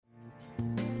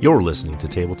You're listening to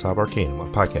Tabletop Arcanum, a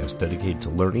podcast dedicated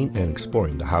to learning and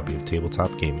exploring the hobby of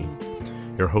tabletop gaming.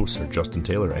 Your hosts are Justin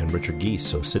Taylor and Richard Geese,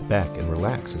 so sit back and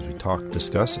relax as we talk,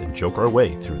 discuss, and joke our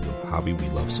way through the hobby we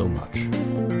love so much.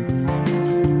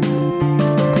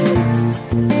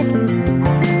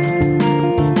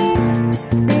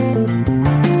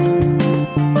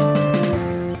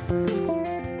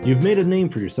 You've made a name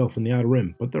for yourself in the Outer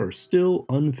Rim, but there are still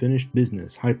unfinished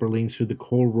business. Hyperlinks through the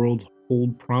core worlds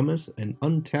hold promise and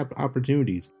untapped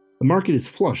opportunities. The market is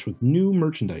flush with new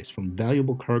merchandise, from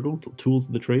valuable cargo to tools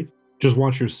of the trade. Just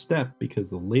watch your step, because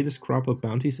the latest crop of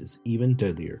bounties is even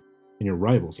deadlier, and your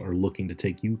rivals are looking to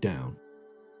take you down.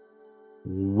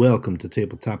 Welcome to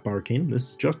Tabletop Arcanum. This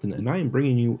is Justin, and I am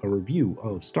bringing you a review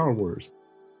of Star Wars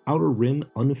Outer Rim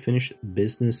Unfinished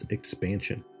Business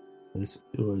Expansion. This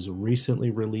was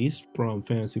recently released from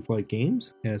Fantasy Flight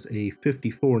Games as a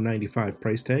 $54.95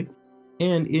 price tag,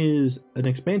 and is an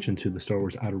expansion to the Star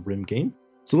Wars Outer Rim game.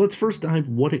 So let's first dive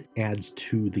what it adds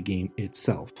to the game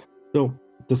itself. So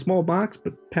it's a small box,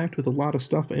 but packed with a lot of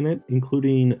stuff in it,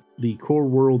 including the core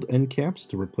world end caps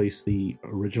to replace the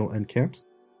original end caps.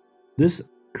 This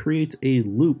creates a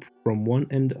loop from one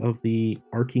end of the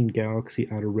arcing galaxy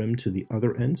Outer Rim to the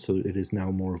other end, so it is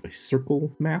now more of a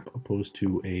circle map opposed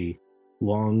to a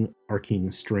long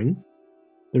arcing string.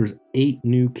 There's 8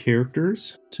 new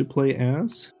characters to play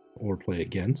as, or play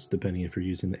against, depending if you're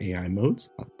using the AI modes.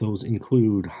 Those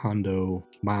include Hondo,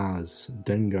 Maz,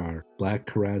 Dengar, Black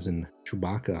Karazhan,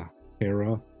 Chewbacca,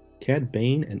 Hera, Cad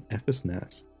Bane, and Ephes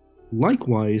Nest.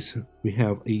 Likewise, we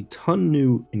have a ton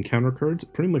new encounter cards,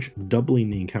 pretty much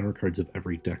doubling the encounter cards of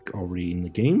every deck already in the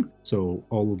game. So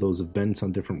all of those events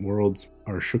on different worlds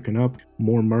are shooken up.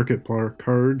 More market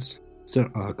cards, so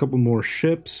a couple more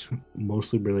ships,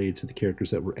 mostly related to the characters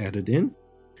that were added in.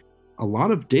 A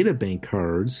lot of databank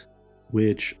cards,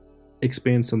 which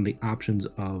expand some of the options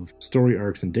of story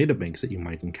arcs and databanks that you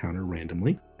might encounter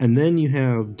randomly. And then you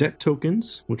have deck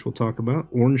tokens, which we'll talk about,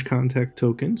 orange contact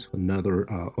tokens, another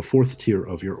a fourth tier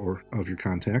of your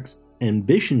contacts,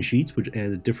 ambition sheets, which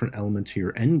add a different element to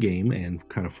your end game and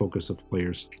kind of focus of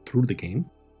players through the game.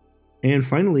 And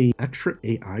finally, extra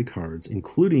AI cards,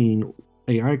 including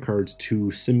AI cards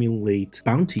to simulate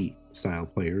bounty style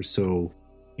players. So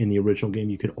in the original game,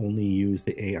 you could only use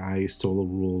the AI solo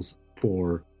rules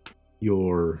for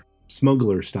your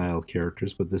smuggler style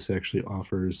characters, but this actually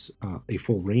offers a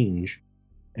full range,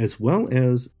 as well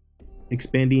as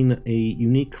expanding a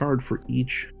unique card for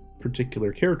each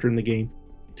particular character in the game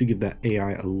to give that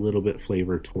AI a little bit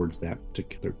flavor towards that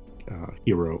particular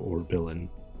hero or villain.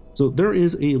 So there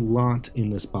is a lot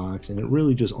in this box, and it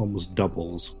really just almost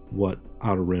doubles what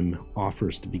Outer Rim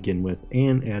offers to begin with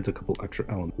and adds a couple extra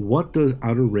elements. What does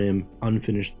Outer Rim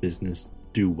Unfinished Business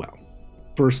do well?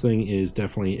 First thing is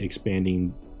definitely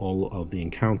expanding all of the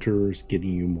encounters,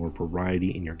 getting you more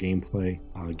variety in your gameplay,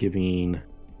 giving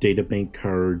databank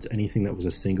cards. Anything that was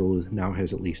a single now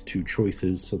has at least 2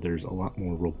 choices, so there's a lot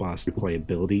more robust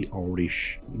replayability already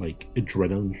like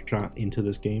adrenaline shot into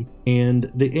this game. And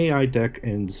the AI deck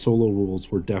and solo rules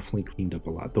were definitely cleaned up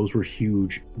a lot. Those were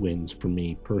huge wins for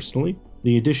me personally.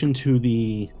 The addition to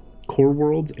the core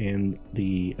worlds and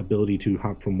the ability to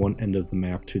hop from one end of the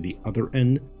map to the other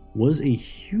end was a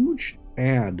huge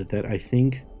add that I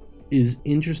think is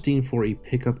interesting for a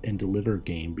pick up and deliver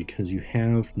game, because you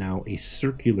have now a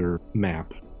circular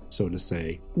map, so to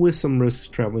say, with some risks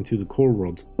traveling through the core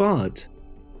worlds, but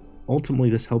ultimately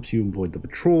this helps you avoid the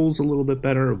patrols a little bit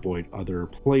better, avoid other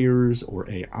players or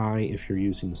AI if you're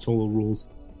using the solo rules,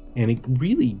 and it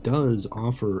really does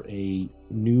offer a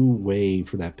new way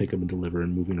for that pick up and deliver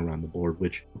and moving around the board,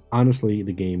 which honestly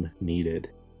the game needed.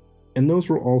 And those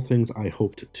were all things I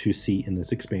hoped to see in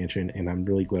this expansion, and I'm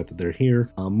really glad that they're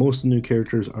here. Most of the new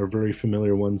characters are very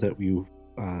familiar ones that you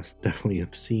definitely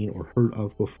have seen or heard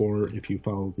of before if you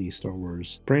follow the Star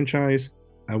Wars franchise.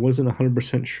 I wasn't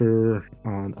 100% sure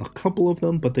on a couple of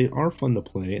them, but they are fun to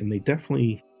play, and they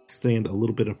definitely stand a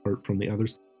little bit apart from the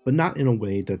others, but not in a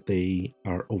way that they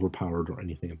are overpowered or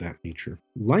anything of that nature.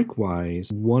 Likewise,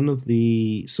 one of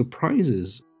the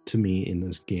surprises to me in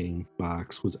this game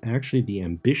box was actually the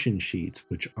ambition sheets,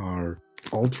 which are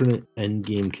alternate end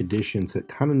game conditions that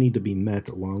kind of need to be met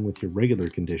along with your regular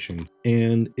conditions,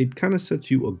 and it kind of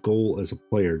sets you a goal as a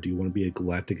player. Do you want to be a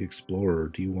galactic explorer?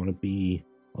 Do you want to be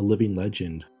a living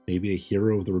legend? Maybe a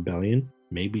hero of the rebellion?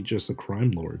 Maybe just a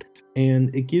crime lord?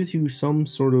 And it gives you some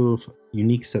sort of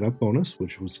unique setup bonus,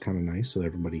 which was kind of nice, so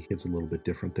everybody hits a little bit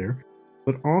different there,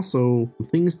 but also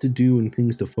things to do and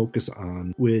things to focus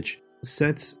on, which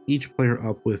sets each player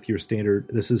up with your standard.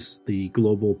 This is the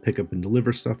global pick up and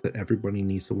deliver stuff that everybody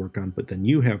needs to work on, but then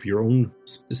you have your own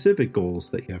specific goals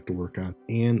that you have to work on.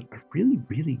 And I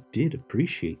really did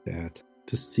appreciate that,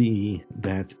 to see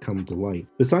that come to light.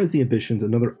 Besides the ambitions,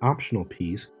 another optional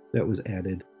piece that was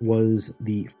added was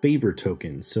the favor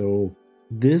token. So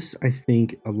this, I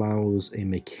think, allows a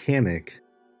mechanic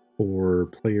for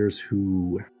players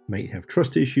who might have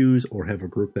trust issues or have a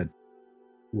group that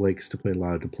likes to play a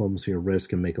lot of diplomacy or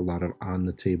risk and make a lot of on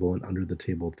the table and under the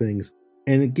table things.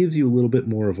 And it gives you a little bit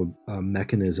more of a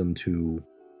mechanism to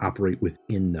operate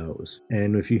within those.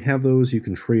 And if you have those, you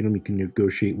can trade them, you can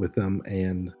negotiate with them,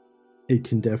 and it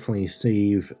can definitely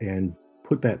save and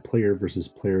put that player versus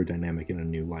player dynamic in a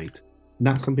new light.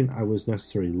 Not something I was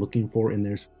necessarily looking for in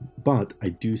there, but I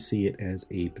do see it as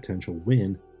a potential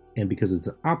win. And because it's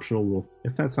an optional rule,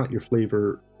 if that's not your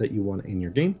flavor that you want in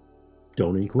your game,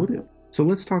 don't include it. So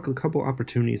let's talk a couple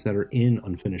opportunities that are in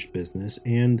unfinished business.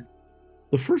 And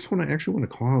the first one I actually want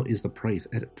to call out is the price.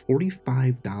 At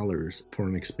 $45 for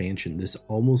an expansion, this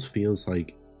almost feels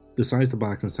like the size of the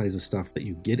box and size of stuff that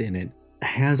you get in it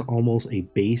has almost a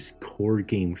base core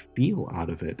game feel out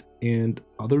of it. And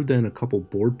other than a couple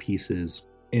board pieces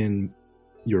and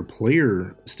your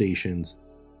player stations,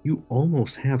 you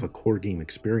almost have a core game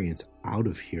experience out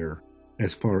of here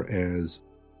as far as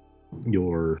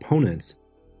your opponents,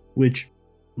 which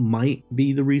might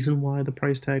be the reason why the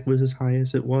price tag was as high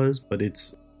as it was. But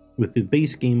it's with the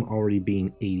base game already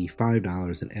being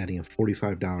 $85 and adding a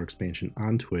 $45 expansion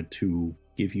onto it to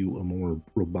give you a more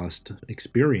robust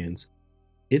experience,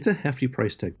 it's a hefty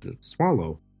price tag to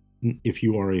swallow if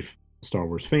you are a Star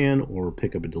Wars fan or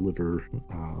pick up and deliver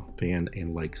fan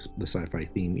and likes the sci-fi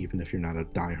theme. Even if you're not a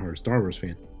diehard Star Wars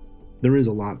fan, there is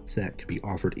a lot that could be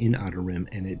offered in Outer Rim,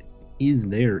 and it is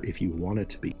there if you want it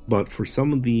to be. But for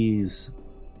some of these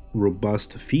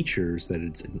robust features that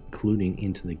it's including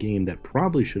into the game that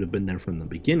probably should have been there from the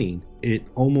beginning, it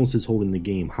almost is holding the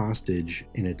game hostage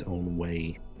in its own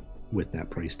way with that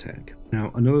price tag.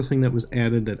 Now, another thing that was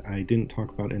added that I didn't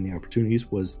talk about in the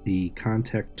opportunities was the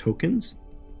contact tokens.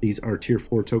 These are tier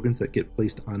 4 tokens that get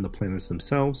placed on the planets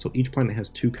themselves. So each planet has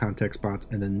 2 contact spots,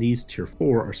 and then these tier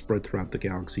 4 are spread throughout the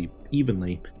galaxy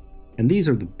evenly. And these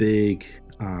are the big,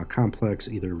 complex,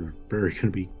 either going to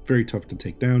be very tough to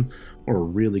take down or a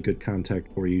really good contact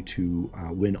for you to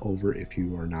win over if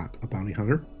you are not a bounty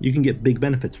hunter. You can get big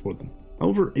benefits for them.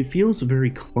 However, it feels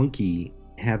very clunky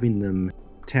having them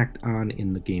tacked on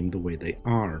in the game the way they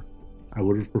are. I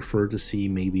would have preferred to see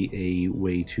maybe a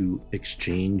way to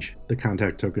exchange the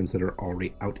contact tokens that are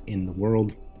already out in the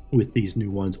world with these new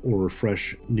ones, or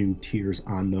refresh new tiers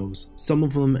on those. Some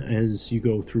of them, as you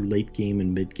go through late game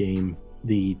and mid game,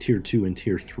 the tier 2 and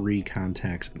tier 3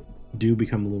 contacts do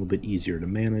become a little bit easier to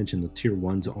manage, and the tier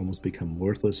 1s almost become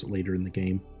worthless later in the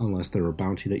game unless they're a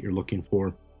bounty that you're looking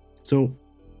for. So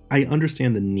I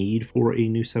understand the need for a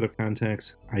new set of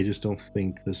contacts. I just don't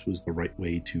think this was the right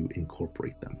way to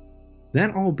incorporate them.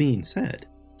 That all being said,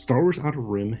 Star Wars Outer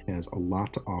Rim has a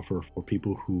lot to offer for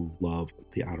people who love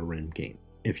the Outer Rim game.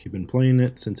 If you've been playing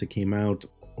it since it came out,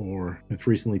 or have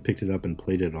recently picked it up and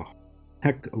played it a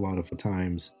lot of the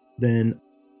times, then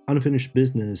Unfinished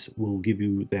Business will give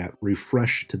you that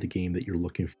refresh to the game that you're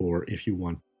looking for if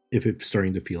it's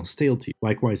starting to feel stale to you.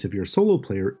 Likewise, if you're a solo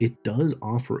player, it does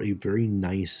offer a very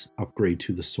nice upgrade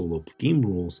to the solo game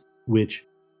rules, which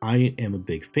I am a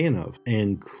big fan of,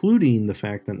 including the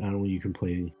fact that not only you can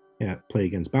play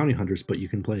against bounty hunters, but you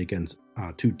can play against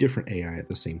 2 different AI at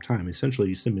the same time,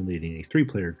 essentially simulating a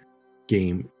 3-player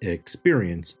game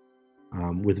experience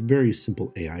with very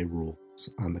simple AI rules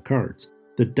on the cards.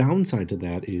 The downside to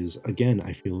that is, again,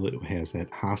 I feel it has that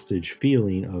hostage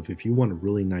feeling of if you want a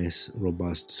really nice,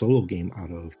 robust solo game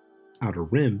out of Outer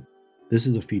Rim, this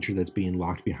is a feature that's being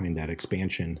locked behind that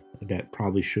expansion that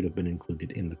probably should have been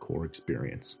included in the core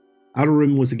experience. Outer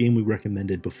Rim was a game we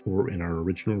recommended before in our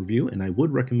original review, and I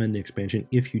would recommend the expansion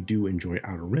if you do enjoy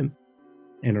Outer Rim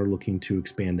and are looking to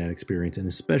expand that experience, and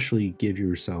especially give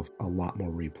yourself a lot more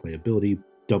replayability,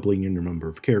 doubling your number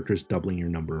of characters, doubling your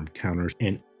number of encounters,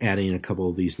 and adding a couple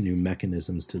of these new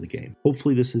mechanisms to the game.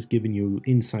 Hopefully this has given you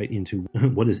insight into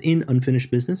what is in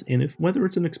Unfinished Business, and whether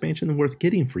it's an expansion worth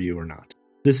getting for you or not.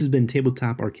 This has been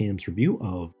Tabletop Arcanum's review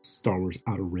of Star Wars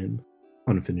Outer Rim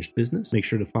Unfinished Business. Make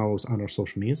sure to follow us on our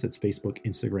social medias. That's Facebook,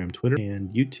 Instagram, Twitter,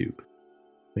 and YouTube.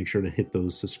 Make sure to hit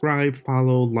those subscribe,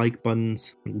 follow, like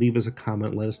buttons, leave us a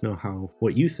comment, let us know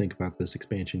what you think about this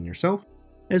expansion yourself,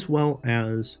 as well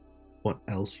as what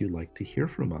else you'd like to hear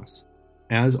from us.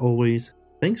 As always,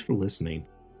 thanks for listening,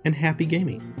 and happy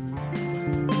gaming!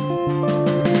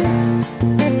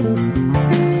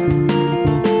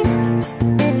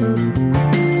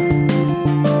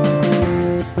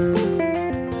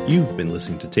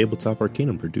 listening to Tabletop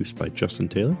Arcanum, produced by Justin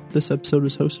Taylor. This episode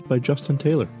is hosted by Justin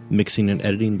Taylor. Mixing and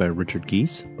editing by Richard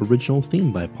Geese. Original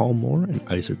theme by Paul Moore and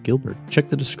Isaac Gilbert. Check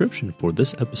the description for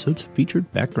this episode's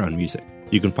featured background music.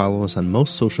 You can follow us on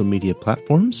most social media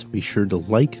platforms. Be sure to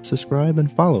like, subscribe,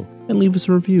 and follow, and leave us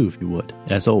a review if you would.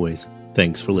 As always,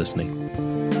 thanks for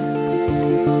listening.